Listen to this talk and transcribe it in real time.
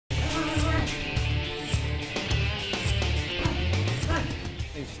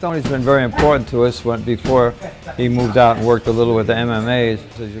Stoney's been very important to us before he moved out and worked a little with the MMAs.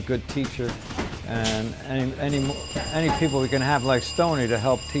 So he's a good teacher, and any people we can have like Stoney to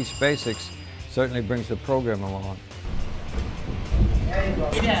help teach basics certainly brings the program along.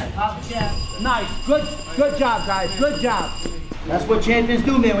 Yeah, top jab. Nice. Good job, guys. Good job. That's what champions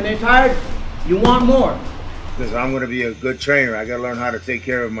do, man. When they're tired, you want more. Because I'm going to be a good trainer, I got to learn how to take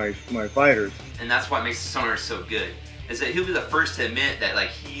care of my fighters. And that's what makes Stonehorse so good, is that he'll be the first to admit that like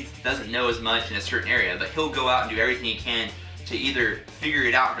he doesn't know as much in a certain area, but he'll go out and do everything he can to either figure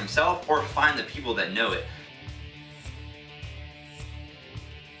it out himself or find the people that know it.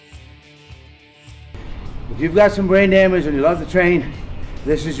 If you've got some brain damage and you love to train,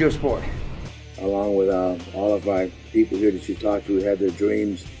 this is your sport. Along with all of our people here that you've talked to who had their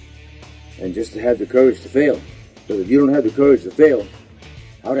dreams, and just to have the courage to fail. Because if you don't have the courage to fail,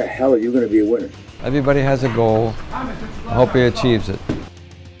 how the hell are you going to be a winner? Everybody has a goal. I hope he achieves it.